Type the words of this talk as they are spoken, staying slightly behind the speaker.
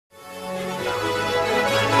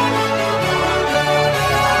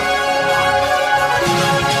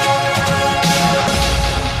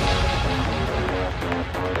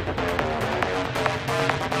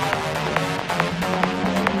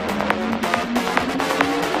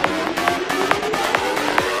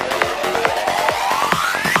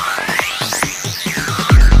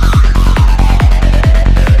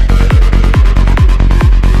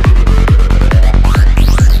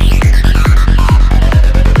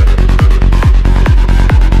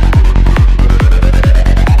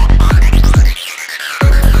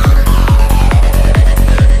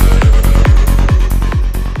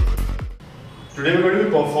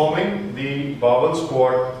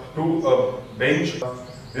squat to a bench.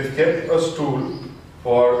 We've kept a stool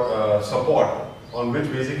for support, on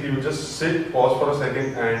which basically you just sit, pause for a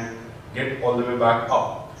second and get all the way back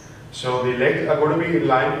up. So the legs are going to be in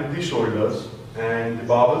line with the shoulders, and the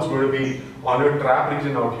barbell is going to be on your trap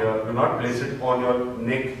region out here. Do not place it on your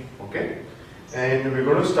neck, okay? And we're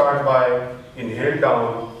going to start by inhale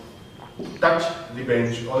down, touch the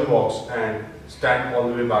bench or the box and stand all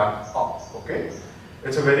the way back up, okay?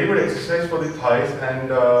 It's a very good exercise for the thighs, and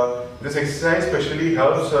this exercise especially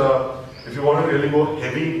helps if you want to really go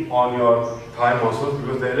heavy on your thigh muscles,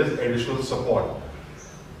 because there is additional support.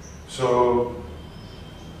 So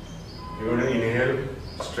you're going to inhale,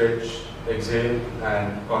 stretch, exhale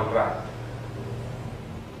and contract.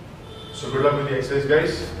 So good luck with the exercise,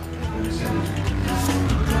 guys. We'll see you.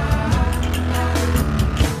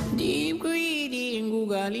 Deep breathing,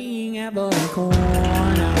 googling about